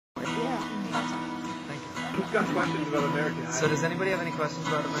Who's got questions about American Idol? So does anybody have any questions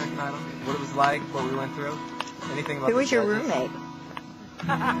about American Idol? What it was like, what we went through? Anything about Who was your judges? roommate?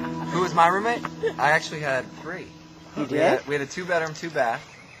 Who was my roommate? I actually had 3. You We had did? a 2-bedroom, 2-bath,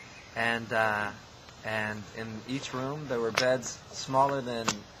 and in each room there were beds smaller than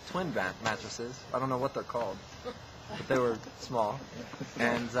twin mattresses. I don't know what they're called, but they were small,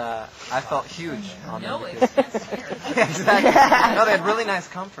 and I felt huge on them. Exactly. No, they had really nice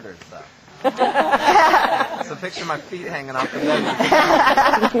comforters though. So picture my feet hanging off the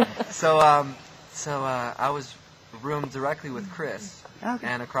bed. So I was roomed directly with Chris, Okay.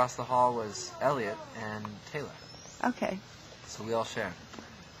 and across the hall was Elliot and Taylor. Okay. So we all shared.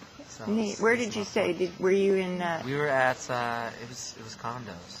 So Neat. Where did you stay? Were you in? We were at it was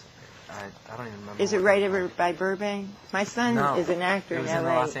condos. I don't even remember. Is it what right they over were. by Burbank? My son No, is an actor it was in in the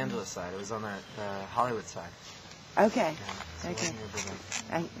LA. Los Angeles side. It was on the Hollywood side. Okay. Yeah, so it Okay. wasn't near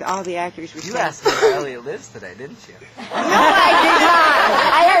Burbank. All the actors were. You staying. asked me where Elliot lives today, didn't you? No, I did not.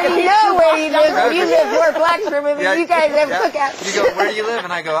 I already know where he lives. You live 4 blocks from him, and you guys have cookouts. You go, where do you live?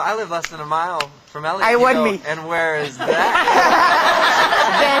 And I go, I live less than a mile from Elliot. I You wouldn't go, be. And where is that?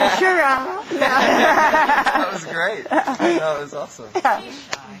 Ventura. That was great. That was awesome.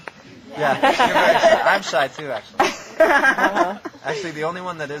 Yeah, you're very shy. I'm shy too, actually. Actually, the only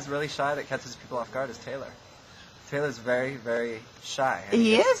one that is really shy that catches people off guard is Taylor. Taylor's very, very shy. And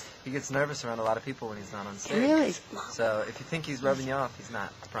He is? He gets nervous around a lot of people when he's not on stage. Really? So if you think he's rubbing you off, he's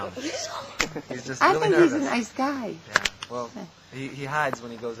not. I promise. He's just I really think nervous. he's a nice guy. Yeah. Well, he hides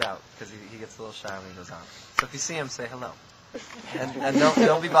when he goes out because he gets a little shy when he goes out. So if you see him, say hello. And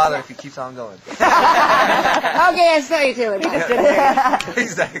don't be bothered if he keeps on going. Okay, I'll tell you to it.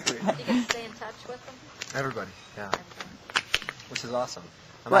 Exactly. You can stay in touch with them? Everybody. Yeah. Which is awesome.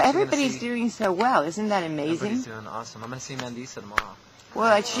 I'm Well, actually gonna everybody's see- doing so well. Isn't that Everybody's amazing? doing awesome. I'm going to see Mandisa tomorrow.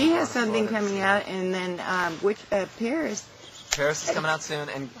 Well, she has something coming out, and then Paris. Paris is coming out soon,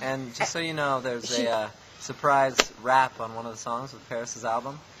 and just so you know, there's a surprise rap on one of the songs with Paris's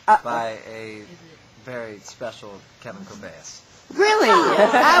album by a very special Kevin Cobain. Really? Oh,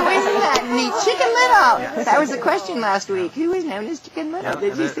 isn't that neat? Chicken Little. That was the question last week. Who is known as Chicken Little? Yeah,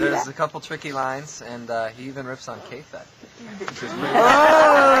 Did and you see there's that? a couple tricky lines, and he even rips on K-Fed. Which is pretty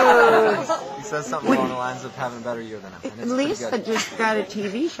Oh! He says something along the lines of having a better year than him. And it's pretty Lisa good. just got a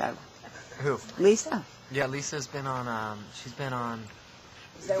TV show. Who? Lisa. Yeah, Lisa's been on, she's been on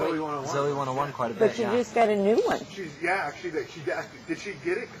Zoe 101. Zoe 101 quite a bit, But she yeah. just got a new one. Actually, did she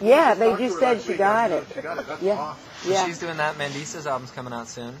get it? Yeah, they Talked to just her said last she week. got it. She got it. That's Yeah. awesome. So Yeah. she's doing that. Mandisa's album's coming out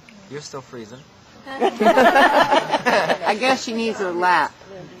soon. You're still freezing. I guess she needs a lap.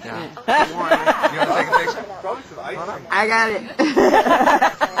 Yeah. You want to take a picture? Probably some ice cream. I got it.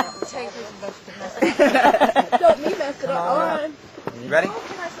 Don't me mess it up. All right. You ready?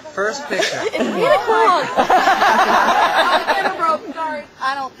 First picture. Oh, the camera broke. Sorry.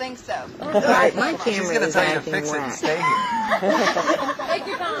 I don't think so. My She's camera going to is tell you to acting fix it and whack. stay here. Take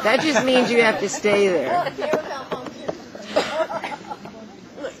your time. That just means you have to stay there.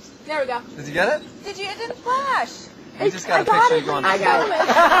 There we go. Did you get it? Did you? It didn't flash. You just got a picture of you going. I got it.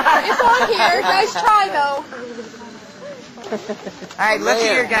 It's on here. Nice try, though. All right, look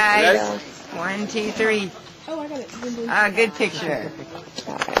here, guys. Ready? 1, 2, 3. Oh, I got it. Good picture.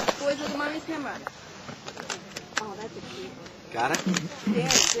 Boys with the mommy's camera. Oh, that's a cute one. Got it? Very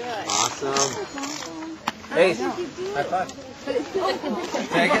good. Awesome. Hey, high five.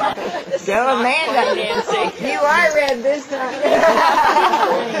 Take it. Go Amanda, Nancy. You are red this time.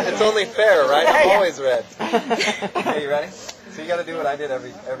 It's only fair, right? I'm always red. Okay, you ready? So you got to do what I did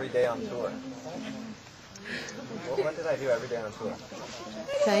every day on tour. What did I do every day on tour?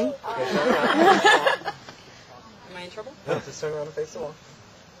 See? Okay, turn around. Am I in trouble? No, just turn around and face the wall.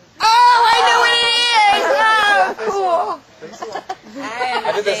 Oh, I know what it is! Oh, cool. Face the wall.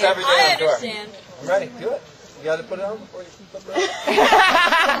 I did this every day on tour. I'm ready. Do it. You got to put it on before you keep up.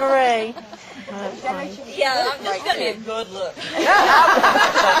 Hooray. Yeah, I'm just going to be a good look.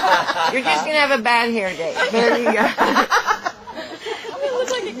 You're just going to have a bad hair day. There you go. I'm going to look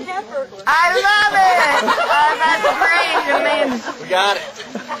like a camper. I love it. Oh, that's great, Amanda. We got it.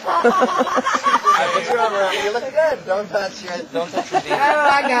 Put your arm around me. You look good. Don't touch your Oh, knee.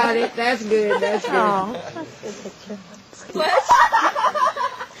 I got it. That's good. That's good.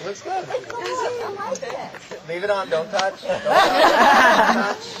 Looks good. Leave it on. Don't touch. Don't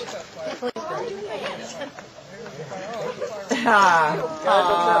touch.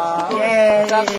 Ah. Yay.